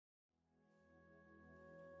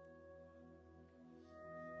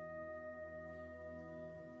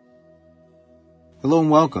Hello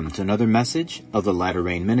and welcome to another message of the Latter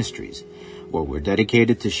Rain Ministries, where we're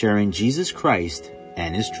dedicated to sharing Jesus Christ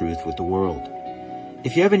and His truth with the world.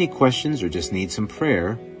 If you have any questions or just need some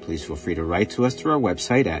prayer, please feel free to write to us through our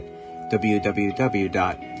website at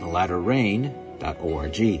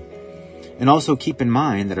www.thelatterrain.org. And also keep in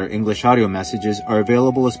mind that our English audio messages are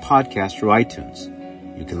available as podcasts through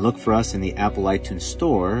iTunes. You can look for us in the Apple iTunes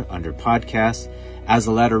Store under Podcasts as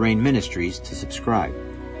the Latter Rain Ministries to subscribe.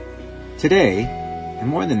 Today, and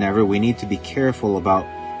more than ever, we need to be careful about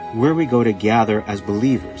where we go to gather as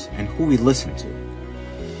believers and who we listen to.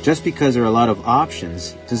 Just because there are a lot of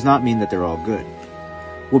options does not mean that they're all good.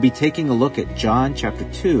 We'll be taking a look at John chapter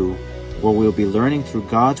 2, where we'll be learning through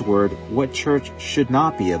God's Word what church should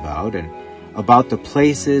not be about, and about the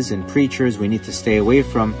places and preachers we need to stay away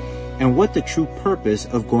from, and what the true purpose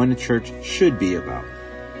of going to church should be about.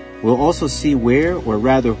 We'll also see where, or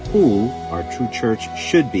rather who, our true church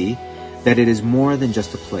should be, that it is more than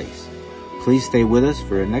just a place. Please stay with us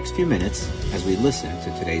for the next few minutes as we listen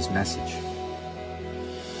to today's message.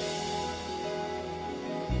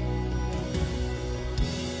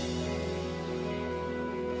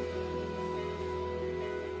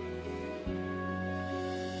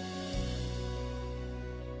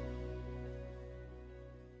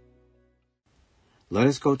 Let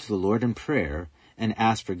us go to the Lord in prayer and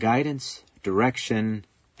ask for guidance, direction,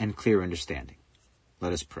 and clear understanding.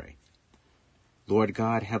 Let us pray. Lord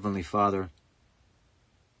God, Heavenly Father,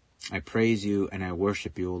 I praise you and I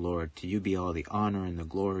worship you, O Lord. To you be all the honor and the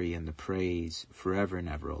glory and the praise forever and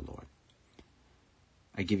ever, O Lord.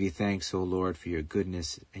 I give you thanks, O Lord, for your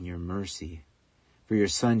goodness and your mercy, for your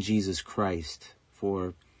Son, Jesus Christ,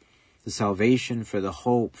 for the salvation, for the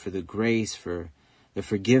hope, for the grace, for the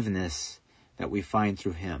forgiveness that we find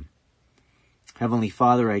through him. Heavenly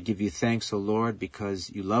Father, I give you thanks, O Lord, because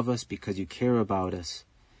you love us, because you care about us,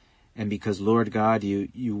 and because, Lord God,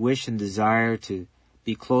 you wish and desire to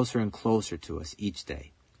be closer and closer to us each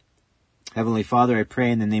day. Heavenly Father, I pray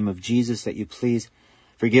in the name of Jesus that you please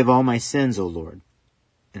forgive all my sins, O Lord.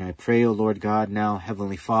 And I pray, O Lord God, now,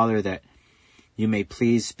 Heavenly Father, that you may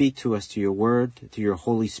please speak to us to your word, to your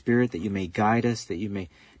Holy Spirit, that you may guide us, that you may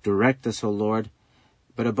direct us, O Lord.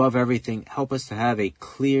 But above everything, help us to have a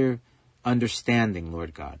clear understanding,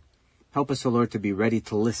 Lord God. Help us, O Lord, to be ready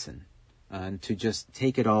to listen and to just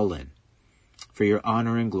take it all in. For your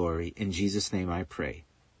honor and glory, in Jesus' name I pray.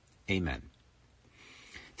 Amen.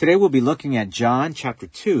 Today we'll be looking at John chapter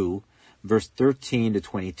 2, verse 13 to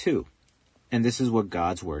 22. And this is what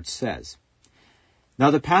God's word says.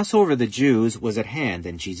 Now the Passover of the Jews was at hand,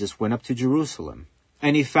 and Jesus went up to Jerusalem.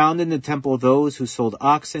 And he found in the temple those who sold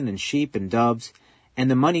oxen and sheep and doves, and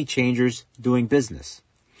the money changers doing business.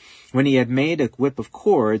 When he had made a whip of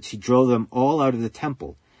cords, he drove them all out of the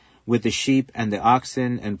temple with the sheep and the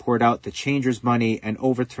oxen, and poured out the changers' money, and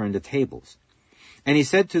overturned the tables. And he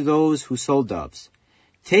said to those who sold doves,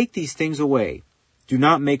 "Take these things away. Do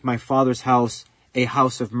not make my Father's house a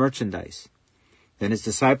house of merchandise." Then his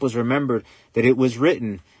disciples remembered that it was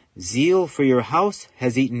written, "Zeal for your house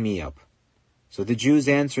has eaten me up." So the Jews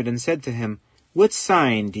answered and said to him, "What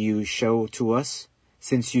sign do you show to us,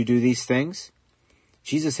 since you do these things?"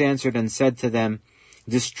 Jesus answered and said to them,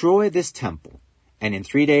 "Destroy this temple, and in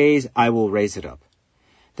 3 days I will raise it up."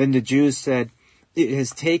 Then the Jews said, "It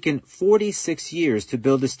has taken 46 years to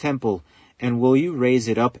build this temple, and will you raise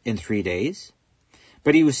it up in 3 days?"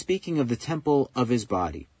 But he was speaking of the temple of his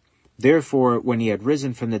body. Therefore, when he had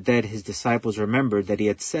risen from the dead, his disciples remembered that he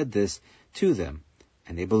had said this to them,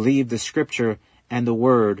 and they believed the scripture and the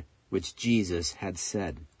word which Jesus had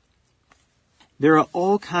said. There are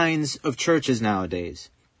all kinds of churches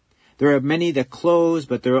nowadays. There are many that close,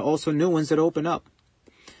 but there are also new ones that open up.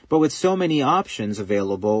 But with so many options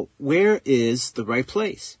available, where is the right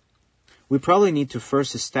place? We probably need to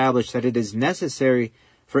first establish that it is necessary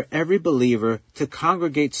for every believer to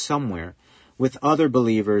congregate somewhere with other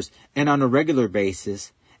believers and on a regular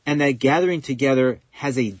basis, and that gathering together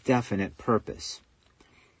has a definite purpose.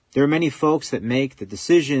 There are many folks that make the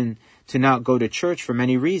decision to not go to church for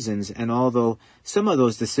many reasons, and although some of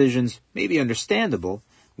those decisions may be understandable,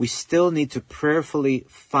 we still need to prayerfully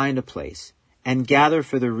find a place and gather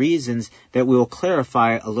for the reasons that we will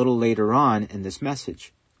clarify a little later on in this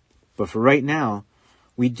message. But for right now,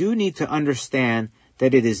 we do need to understand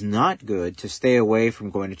that it is not good to stay away from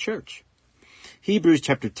going to church. Hebrews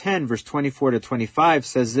chapter 10, verse 24 to 25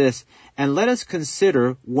 says this, "And let us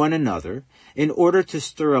consider one another in order to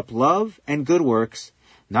stir up love and good works,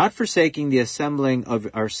 not forsaking the assembling of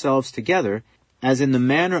ourselves together, as in the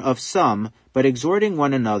manner of some, but exhorting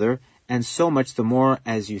one another, and so much the more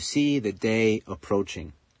as you see the day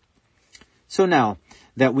approaching." So now,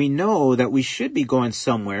 that we know that we should be going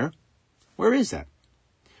somewhere, where is that?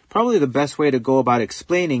 Probably the best way to go about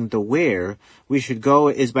explaining the where we should go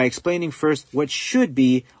is by explaining first what should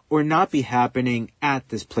be or not be happening at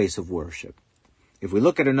this place of worship. If we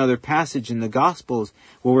look at another passage in the Gospels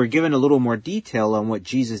where we're given a little more detail on what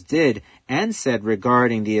Jesus did and said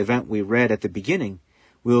regarding the event we read at the beginning,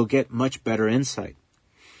 we will get much better insight.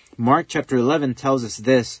 Mark chapter 11 tells us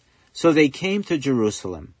this: "So they came to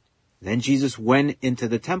Jerusalem. Then Jesus went into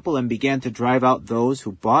the temple and began to drive out those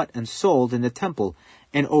who bought and sold in the temple,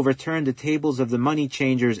 and overturned the tables of the money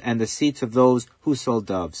changers and the seats of those who sold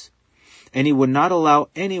doves. And he would not allow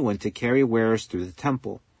anyone to carry wares through the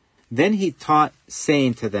temple. Then he taught,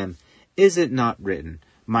 saying to them, 'Is it not written,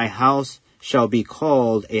 My house shall be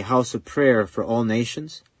called a house of prayer for all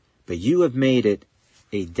nations? But you have made it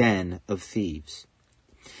a den of thieves.'"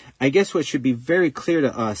 I guess what should be very clear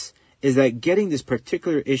to us is that getting this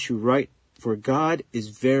particular issue right for God is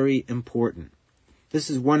very important. This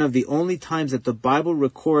is one of the only times that the Bible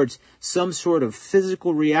records some sort of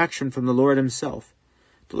physical reaction from the Lord himself.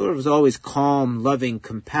 The Lord was always calm, loving,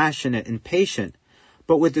 compassionate, and patient.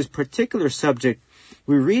 But with this particular subject,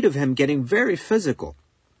 we read of him getting very physical.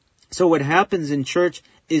 So what happens in church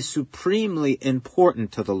is supremely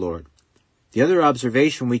important to the Lord. The other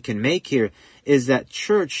observation we can make here is that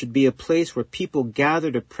church should be a place where people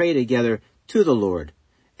gather to pray together to the Lord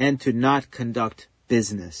and to not conduct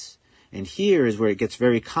business. And here is where it gets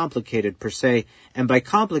very complicated per se. And by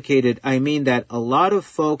complicated, I mean that a lot of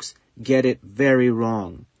folks get it very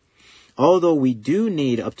wrong. Although we do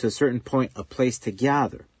need, up to a certain point, a place to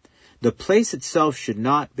gather, the place itself should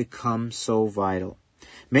not become so vital.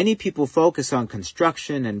 Many people focus on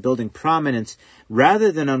construction and building prominence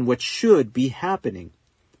rather than on what should be happening.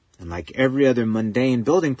 And like every other mundane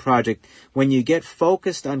building project, when you get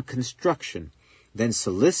focused on construction, then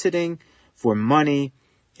soliciting for money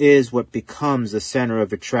is what becomes the center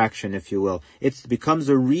of attraction, if you will. It becomes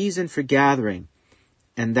a reason for gathering.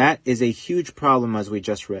 And that is a huge problem, as we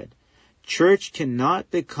just read. Church cannot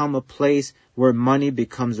become a place where money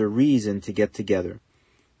becomes a reason to get together.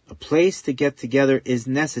 A place to get together is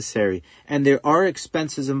necessary, and there are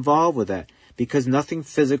expenses involved with that, because nothing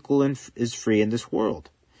physical is free in this world.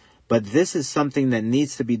 But this is something that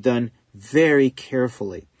needs to be done very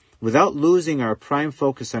carefully, without losing our prime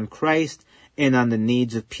focus on Christ and on the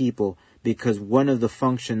needs of people, because one of the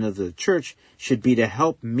functions of the church should be to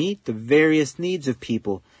help meet the various needs of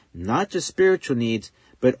people, not just spiritual needs,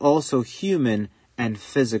 but also human and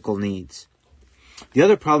physical needs. The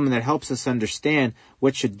other problem that helps us understand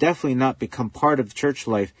what should definitely not become part of church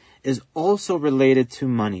life is also related to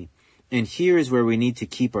money. And here is where we need to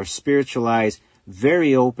keep our spiritual eyes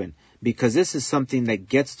very open, because this is something that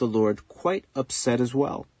gets the Lord quite upset as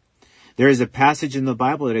well. There is a passage in the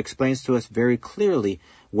Bible that explains to us very clearly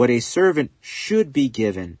what a servant should be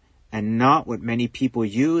given, and not what many people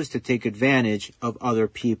use to take advantage of other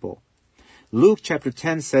people. Luke chapter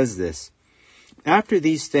 10 says this: "After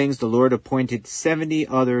these things the Lord appointed 70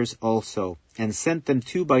 others also, and sent them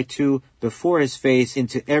 2 by 2 before his face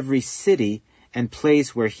into every city and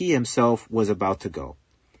place where he himself was about to go.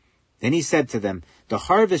 Then he said to them, 'The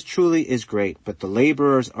harvest truly is great, but the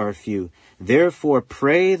laborers are few. Therefore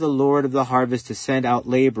pray the Lord of the harvest to send out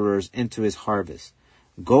laborers into his harvest.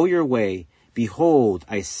 Go your way. Behold,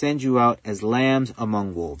 I send you out as lambs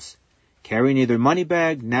among wolves. Carry neither money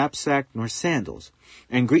bag, knapsack, nor sandals,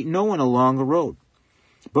 and greet no one along the road.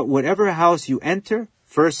 But whatever house you enter,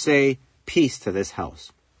 first say, Peace to this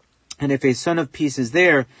house. And if a son of peace is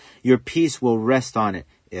there, your peace will rest on it.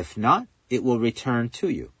 If not, it will return to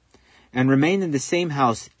you. And remain in the same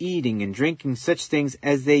house, eating and drinking such things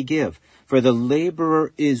as they give, for the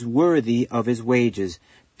laborer is worthy of his wages.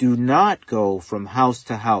 Do not go from house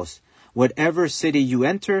to house. Whatever city you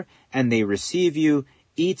enter, and they receive you,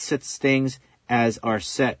 eat such things as are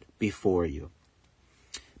set before you.'"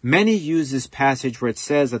 Many use this passage where it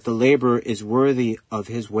says that the laborer is worthy of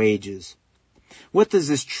his wages. What does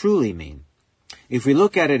this truly mean? If we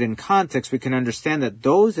look at it in context, we can understand that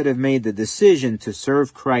those that have made the decision to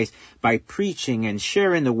serve Christ by preaching and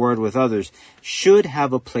sharing the word with others should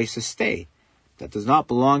have a place to stay. That does not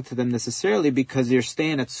belong to them necessarily because they're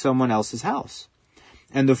staying at someone else's house.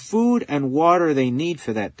 And the food and water they need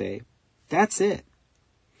for that day, that's it.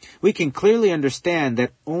 We can clearly understand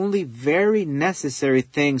that only very necessary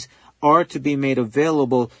things are to be made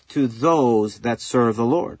available to those that serve the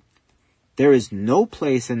Lord. There is no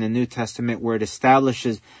place in the New Testament where it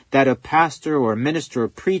establishes that a pastor or a minister or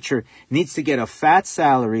preacher needs to get a fat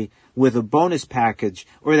salary with a bonus package,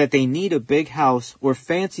 or that they need a big house or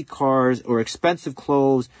fancy cars or expensive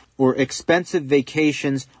clothes or expensive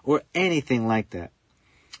vacations or anything like that.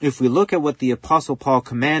 If we look at what the Apostle Paul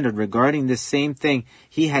commanded regarding this same thing,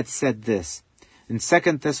 he had said this. In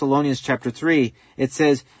 2 Thessalonians chapter 3, it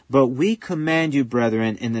says, "But we command you,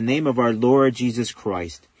 brethren, in the name of our Lord Jesus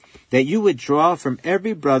Christ, that you withdraw from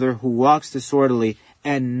every brother who walks disorderly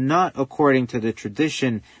and not according to the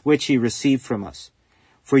tradition which he received from us.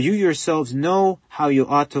 For you yourselves know how you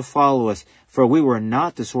ought to follow us, for we were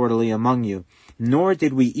not disorderly among you, nor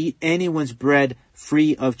did we eat anyone's bread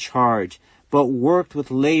free of charge, but worked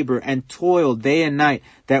with labor and toiled day and night,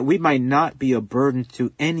 that we might not be a burden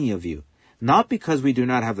to any of you, not because we do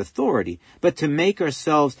not have authority, but to make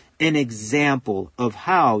ourselves an example of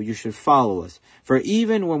how you should follow us. For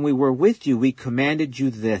even when we were with you, we commanded you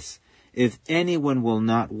this, if anyone will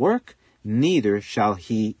not work, neither shall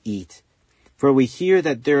he eat. For we hear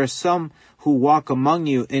that there are some who walk among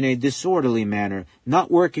you in a disorderly manner,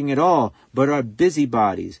 not working at all, but are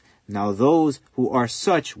busybodies. Now those who are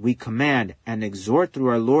such we command and exhort through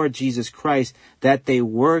our Lord Jesus Christ, that they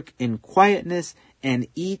work in quietness and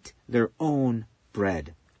eat their own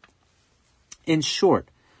bread." In short,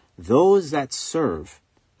 those that serve,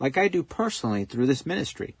 like I do personally through this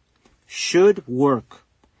ministry, should work.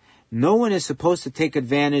 No one is supposed to take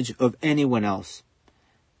advantage of anyone else.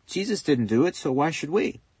 Jesus didn't do it, so why should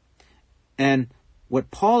we? And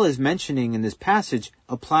what Paul is mentioning in this passage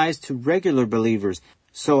applies to regular believers.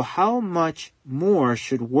 So how much more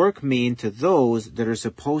should work mean to those that are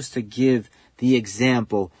supposed to give the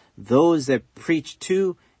example, those that preach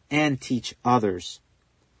to and teach others?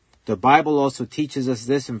 The Bible also teaches us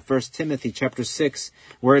this in 1 Timothy chapter 6,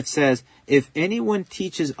 where it says, "If anyone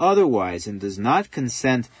teaches otherwise and does not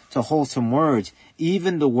consent to wholesome words,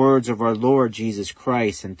 even the words of our Lord Jesus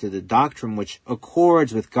Christ, and to the doctrine which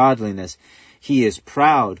accords with godliness, he is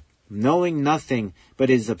proud, knowing nothing, but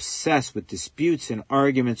is obsessed with disputes and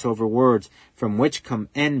arguments over words, from which come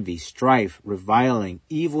envy, strife, reviling,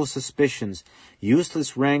 evil suspicions,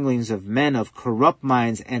 useless wranglings of men of corrupt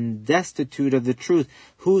minds and destitute of the truth,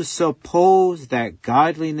 who suppose that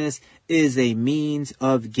godliness is a means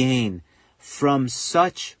of gain. From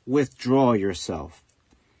such withdraw yourself.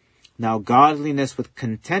 Now godliness with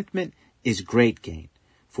contentment is great gain.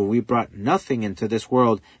 For we brought nothing into this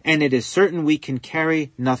world, and it is certain we can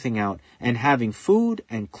carry nothing out. And having food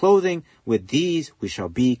and clothing, with these we shall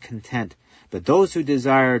be content. But those who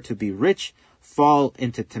desire to be rich fall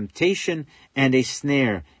into temptation and a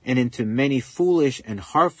snare, and into many foolish and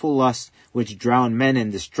harmful lusts, which drown men in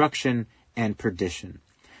destruction and perdition.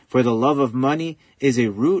 For the love of money is a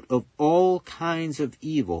root of all kinds of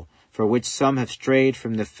evil, for which some have strayed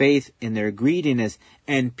from the faith in their greediness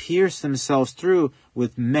and pierced themselves through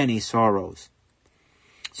with many sorrows."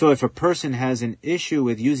 So if a person has an issue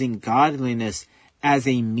with using godliness as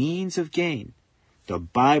a means of gain, the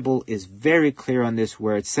Bible is very clear on this,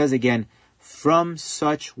 where it says again, "From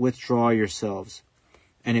such withdraw yourselves."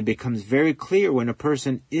 And it becomes very clear when a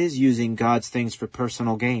person is using God's things for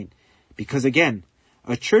personal gain. Because again,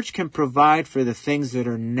 a church can provide for the things that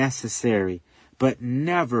are necessary, but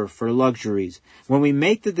never for luxuries. When we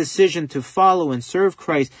make the decision to follow and serve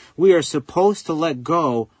Christ, we are supposed to let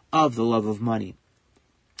go of the love of money.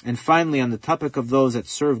 And finally, on the topic of those that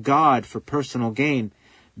serve God for personal gain,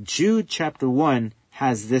 Jude chapter 1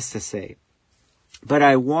 has this to say, "But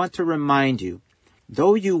I want to remind you,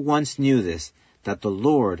 though you once knew this, that the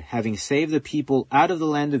Lord, having saved the people out of the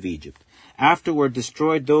land of Egypt, afterward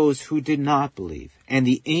destroyed those who did not believe, and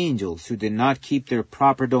the angels who did not keep their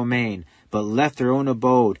proper domain, but left their own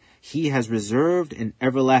abode, he has reserved in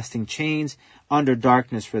everlasting chains under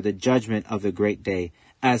darkness for the judgment of the great day,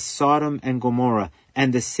 as Sodom and Gomorrah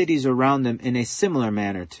and the cities around them in a similar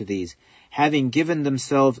manner to these, having given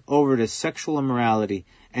themselves over to sexual immorality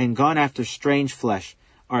and gone after strange flesh,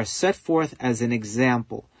 are set forth as an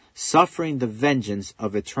example, suffering the vengeance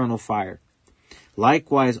of eternal fire.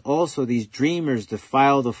 Likewise also these dreamers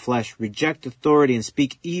defile the flesh, reject authority, and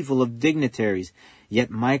speak evil of dignitaries. Yet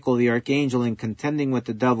Michael the archangel, in contending with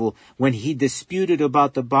the devil, when he disputed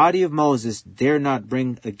about the body of Moses, dared not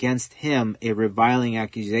bring against him a reviling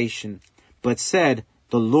accusation, but said,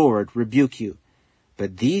 The Lord rebuke you.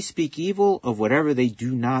 But these speak evil of whatever they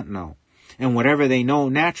do not know, and whatever they know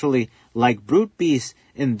naturally, like brute beasts,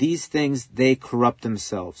 in these things they corrupt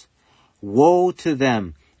themselves. Woe to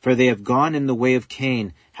them! For they have gone in the way of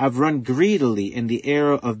Cain, have run greedily in the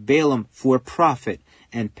error of Balaam for profit,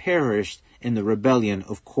 and perished in the rebellion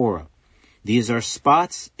of Korah. These are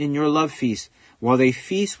spots in your love feast, while they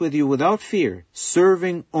feast with you without fear,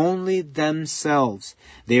 serving only themselves.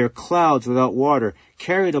 They are clouds without water,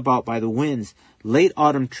 carried about by the winds, late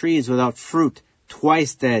autumn trees without fruit,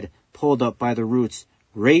 twice dead, pulled up by the roots,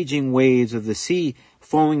 raging waves of the sea,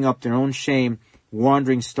 foaming up their own shame,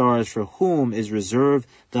 wandering stars for whom is reserved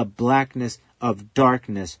the blackness of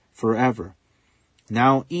darkness forever.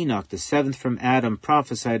 Now Enoch, the seventh from Adam,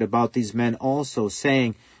 prophesied about these men also,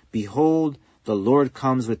 saying, Behold, the Lord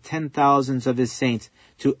comes with 10,000s of his saints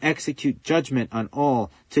to execute judgment on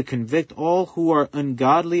all, to convict all who are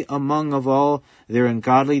ungodly among of all their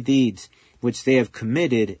ungodly deeds, which they have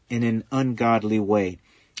committed in an ungodly way,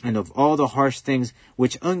 and of all the harsh things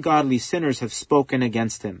which ungodly sinners have spoken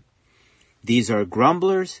against him. These are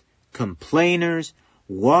grumblers, complainers,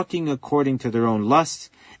 walking according to their own lusts,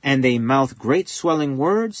 and they mouth great swelling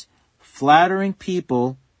words, flattering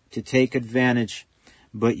people to take advantage.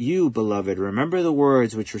 But you, beloved, remember the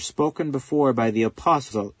words which were spoken before by the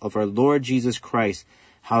apostles of our Lord Jesus Christ,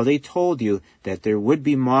 how they told you that there would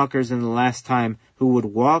be mockers in the last time who would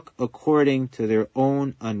walk according to their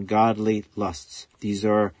own ungodly lusts. These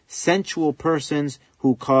are sensual persons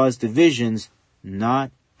who cause divisions,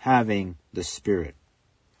 not having the Spirit.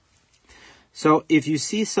 So if you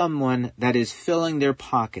see someone that is filling their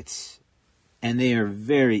pockets, and they are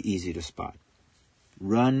very easy to spot,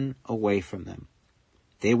 run away from them.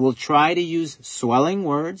 They will try to use swelling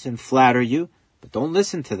words and flatter you, but don't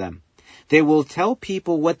listen to them. They will tell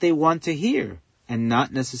people what they want to hear, and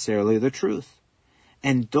not necessarily the truth.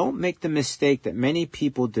 And don't make the mistake that many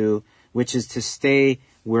people do, which is to stay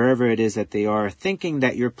wherever it is that they are, thinking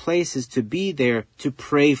that your place is to be there to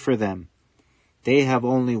pray for them. They have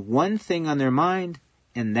only one thing on their mind,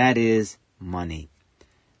 and that is money.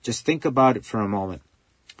 Just think about it for a moment.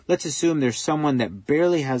 Let's assume there's someone that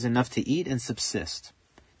barely has enough to eat and subsist,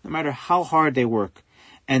 no matter how hard they work,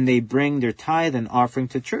 and they bring their tithe and offering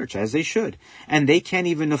to church, as they should, and they can't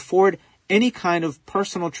even afford any kind of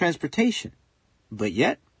personal transportation. But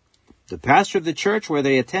yet, the pastor of the church where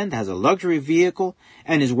they attend has a luxury vehicle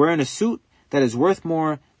and is wearing a suit that is worth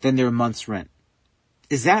more than their month's rent.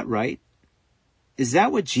 Is that right? Is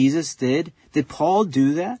that what Jesus did? Did Paul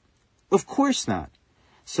do that? Of course not.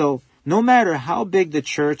 So, no matter how big the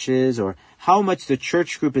church is or how much the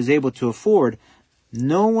church group is able to afford,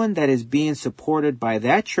 no one that is being supported by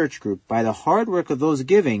that church group, by the hard work of those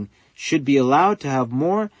giving, should be allowed to have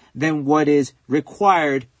more than what is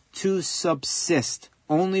required to subsist,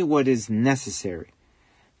 only what is necessary.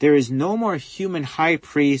 There is no more human high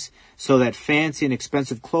priest, so that fancy and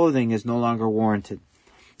expensive clothing is no longer warranted.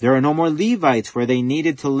 There are no more Levites where they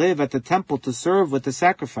needed to live at the temple to serve with the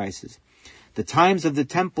sacrifices. The times of the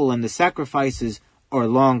temple and the sacrifices are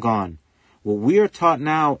long gone. What we are taught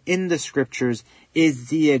now in the scriptures is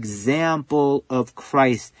the example of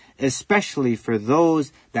Christ, especially for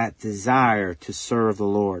those that desire to serve the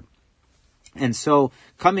Lord. And so,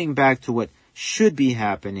 coming back to what should be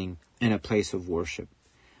happening in a place of worship,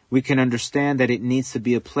 we can understand that it needs to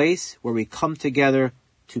be a place where we come together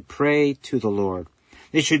to pray to the Lord.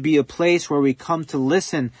 It should be a place where we come to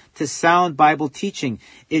listen to sound Bible teaching.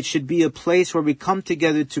 It should be a place where we come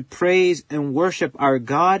together to praise and worship our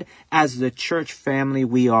God as the church family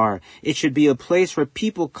we are. It should be a place where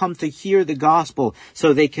people come to hear the gospel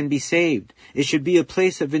so they can be saved. It should be a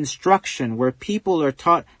place of instruction where people are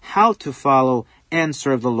taught how to follow and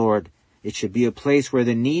serve the Lord. It should be a place where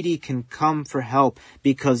the needy can come for help,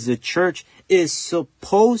 because the church is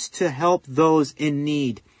supposed to help those in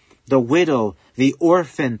need. The widow, the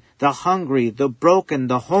orphan, the hungry, the broken,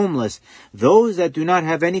 the homeless, those that do not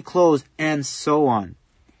have any clothes, and so on.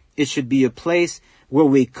 It should be a place where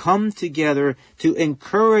we come together to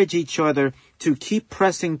encourage each other to keep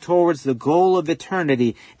pressing towards the goal of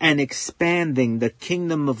eternity and expanding the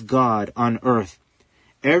kingdom of God on earth.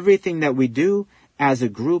 Everything that we do as a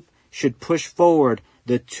group should push forward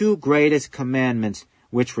the two greatest commandments,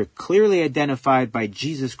 which were clearly identified by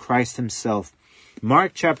Jesus Christ himself.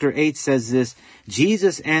 Mark chapter 8 says this,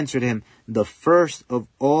 Jesus answered him, the first of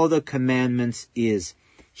all the commandments is,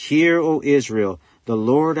 Hear, O Israel, the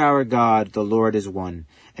Lord our God, the Lord is one.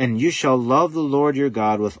 And you shall love the Lord your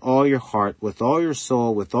God with all your heart, with all your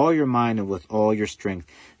soul, with all your mind, and with all your strength.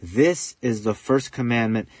 This is the first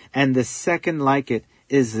commandment, and the second like it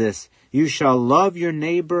is this, you shall love your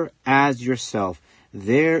neighbor as yourself.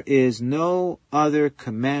 There is no other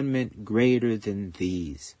commandment greater than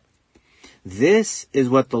these. This is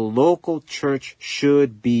what the local church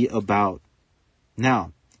should be about.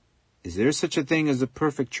 Now, is there such a thing as a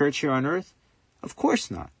perfect church here on earth? Of course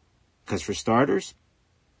not. Because for starters,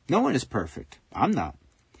 no one is perfect. I'm not.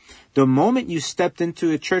 The moment you stepped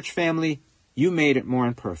into a church family, you made it more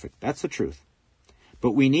imperfect. That's the truth.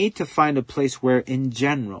 But we need to find a place where, in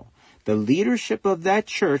general, the leadership of that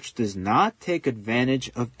church does not take advantage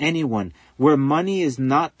of anyone, where money is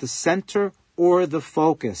not the center or the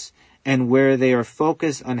focus, and where they are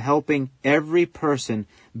focused on helping every person,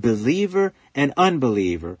 believer and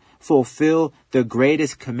unbeliever, fulfill the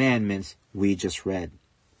greatest commandments we just read.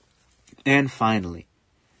 And finally,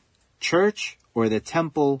 church or the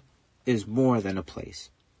temple is more than a place.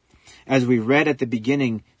 As we read at the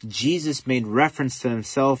beginning, Jesus made reference to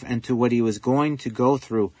himself and to what he was going to go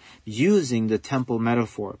through using the temple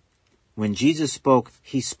metaphor. When Jesus spoke,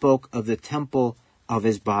 he spoke of the temple of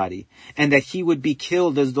his body, and that he would be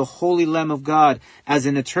killed as the holy Lamb of God, as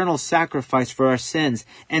an eternal sacrifice for our sins,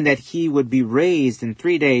 and that he would be raised in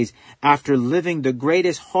 3 days after living the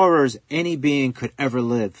greatest horrors any being could ever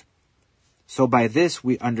live. So by this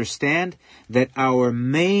we understand that our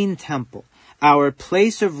main temple, our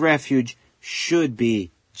place of refuge, should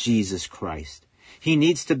be Jesus Christ. He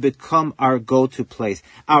needs to become our go-to place,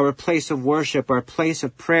 our place of worship, our place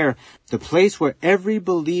of prayer, the place where every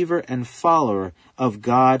believer and follower of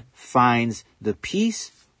God finds the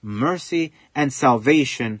peace, mercy, and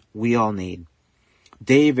salvation we all need.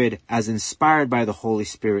 David, as inspired by the Holy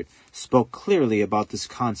Spirit, spoke clearly about this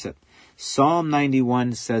concept. Psalm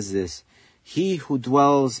 91 says this, "He who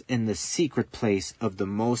dwells in the secret place of the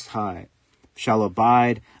Most High shall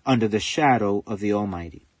abide under the shadow of the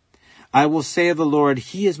Almighty. I will say of the Lord,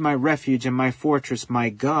 He is my refuge and my fortress, my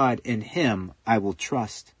God, in Him I will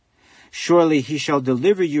trust. Surely He shall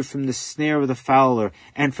deliver you from the snare of the fowler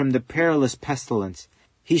and from the perilous pestilence.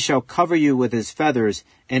 He shall cover you with His feathers,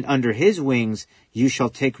 and under His wings you shall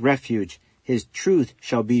take refuge. His truth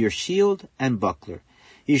shall be your shield and buckler.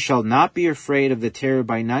 You shall not be afraid of the terror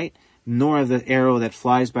by night, nor of the arrow that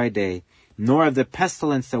flies by day, nor of the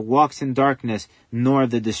pestilence that walks in darkness, nor of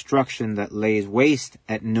the destruction that lays waste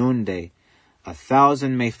at noonday.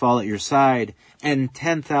 1,000 may fall at your side, and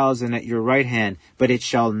 10,000 at your right hand, but it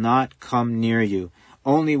shall not come near you.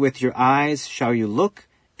 Only with your eyes shall you look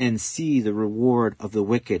and see the reward of the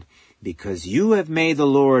wicked, because you have made the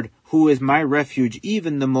Lord, who is my refuge,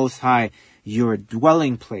 even the Most High, your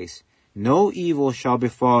dwelling place. No evil shall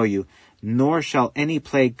befall you, nor shall any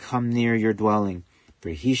plague come near your dwelling. For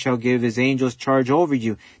He shall give His angels charge over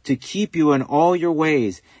you, to keep you in all your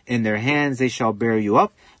ways. In their hands they shall bear you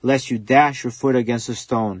up, lest you dash your foot against a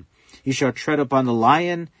stone. You shall tread upon the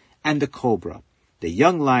lion and the cobra. The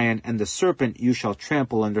young lion and the serpent you shall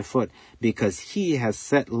trample underfoot, because He has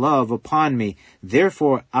set love upon me.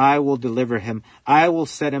 Therefore I will deliver him. I will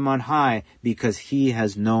set him on high, because he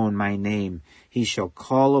has known my name. He shall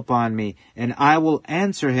call upon me, and I will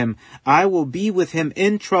answer him. I will be with him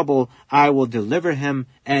in trouble. I will deliver him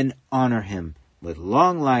and honor him. With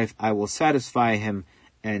long life I will satisfy him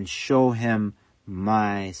and show him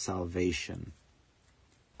my salvation."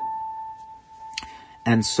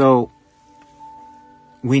 And so,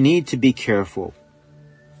 we need to be careful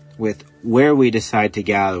with where we decide to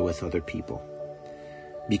gather with other people,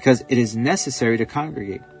 because it is necessary to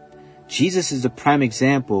congregate. Jesus is the prime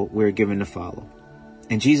example we're given to follow.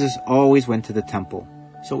 And Jesus always went to the temple,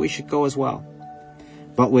 so we should go as well.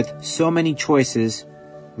 But with so many choices,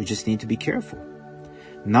 we just need to be careful.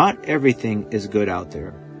 Not everything is good out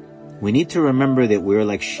there. We need to remember that we're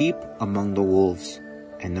like sheep among the wolves.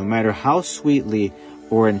 And no matter how sweetly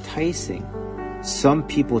or enticing some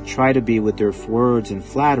people try to be with their words and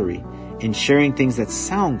flattery in sharing things that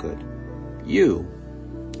sound good, you,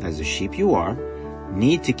 as the sheep you are,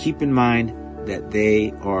 need to keep in mind that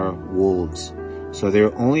they are wolves. So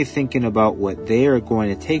they're only thinking about what they are going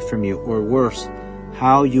to take from you, or worse,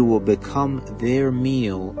 how you will become their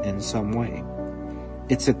meal in some way.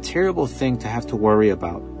 It's a terrible thing to have to worry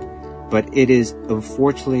about, but it is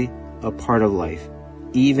unfortunately a part of life,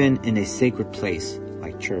 even in a sacred place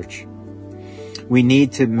like church. We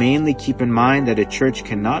need to mainly keep in mind that a church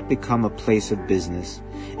cannot become a place of business.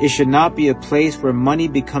 It should not be a place where money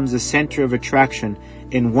becomes the center of attraction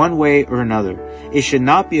in one way or another. It should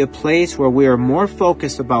not be a place where we are more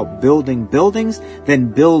focused about building buildings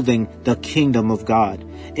than building the kingdom of God.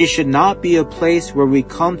 It should not be a place where we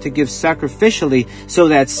come to give sacrificially so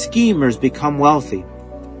that schemers become wealthy.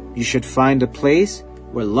 You should find a place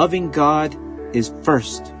where loving God is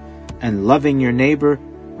first and loving your neighbor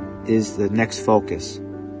is the next focus.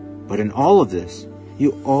 But in all of this,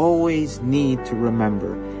 you always need to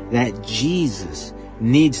remember that Jesus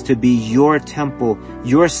needs to be your temple,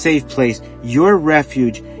 your safe place, your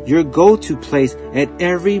refuge, your go-to place at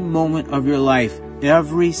every moment of your life,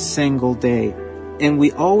 every single day. And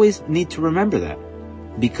we always need to remember that,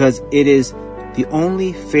 because it is the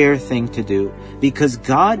only fair thing to do, because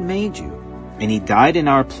God made you and He died in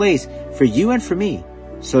our place for you and for me,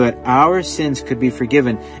 so that our sins could be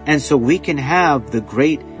forgiven, and so we can have the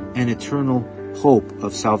great and eternal hope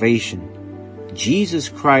of salvation. Jesus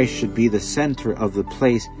Christ should be the center of the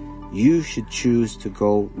place you should choose to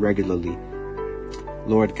go regularly.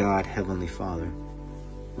 Lord God, Heavenly Father,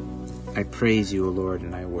 I praise you, O Lord,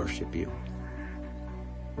 and I worship you.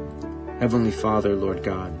 Heavenly Father, Lord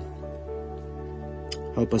God,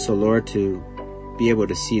 help us, O Lord, to be able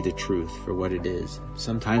to see the truth for what it is.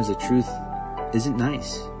 Sometimes the truth isn't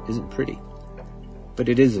nice, isn't pretty, but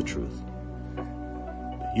it is the truth.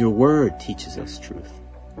 Your word teaches us truth.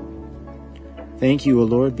 Thank you, O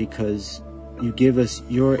Lord, because you give us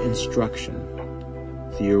your instruction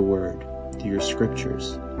through your word, through your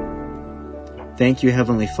scriptures. Thank you,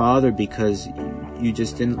 Heavenly Father, because you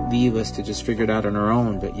just didn't leave us to just figure it out on our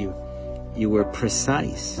own, but you were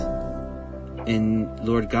precise. And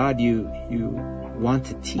Lord God, you want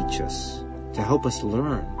to teach us, to help us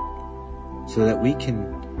learn, so that we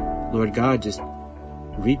can, Lord God, just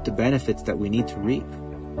reap the benefits that we need to reap.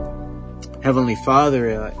 Heavenly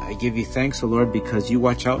Father, I give you thanks, O Lord, because you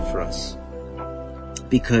watch out for us,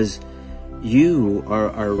 because you are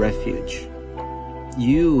our refuge.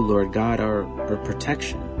 You, Lord God, are our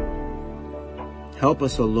protection. Help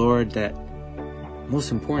us, O Lord, that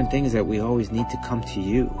most important thing is that we always need to come to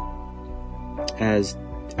you as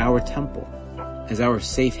our temple, as our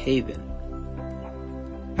safe haven.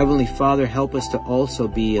 Heavenly Father, help us to also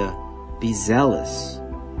be zealous,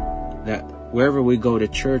 that wherever we go to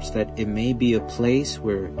church, that it may be a place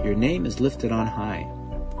where your name is lifted on high,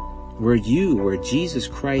 where Jesus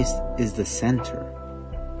Christ is the center,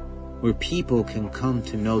 where people can come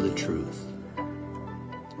to know the truth,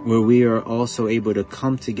 where we are also able to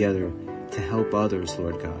come together to help others,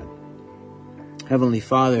 Lord God. Heavenly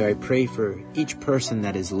Father, I pray for each person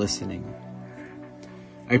that is listening.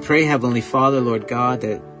 I pray, Heavenly Father, Lord God,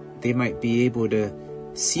 that they might be able to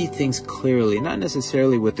see things clearly, not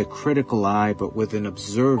necessarily with a critical eye, but with an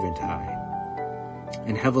observant eye.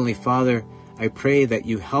 And Heavenly Father, I pray that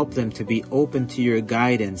you help them to be open to your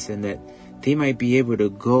guidance, and that they might be able to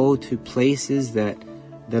go to places that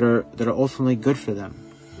are ultimately good for them,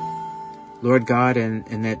 Lord God,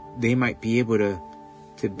 and that they might be able to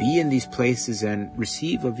be in these places and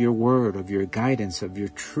receive of your word, of your guidance, of your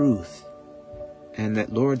truth. And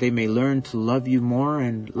that, Lord, they may learn to love you more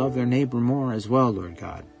and love their neighbor more as well, Lord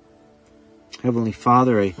God. Heavenly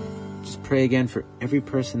Father, I just pray again for every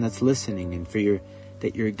person that's listening, and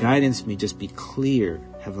that your guidance may just be clear,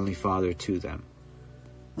 Heavenly Father, to them.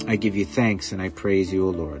 I give you thanks and I praise you,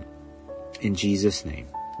 O Lord. In Jesus' name,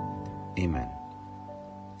 amen.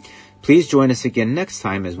 Please join us again next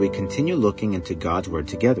time as we continue looking into God's Word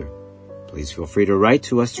together. Please feel free to write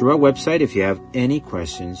to us through our website if you have any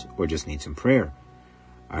questions or just need some prayer.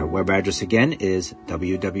 Our web address again is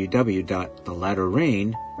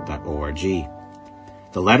www.thelatterrain.org.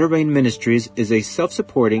 The Latter Rain Ministries is a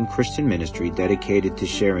self-supporting Christian ministry dedicated to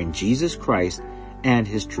sharing Jesus Christ and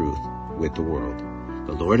His truth with the world.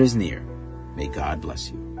 The Lord is near. May God bless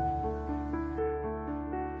you.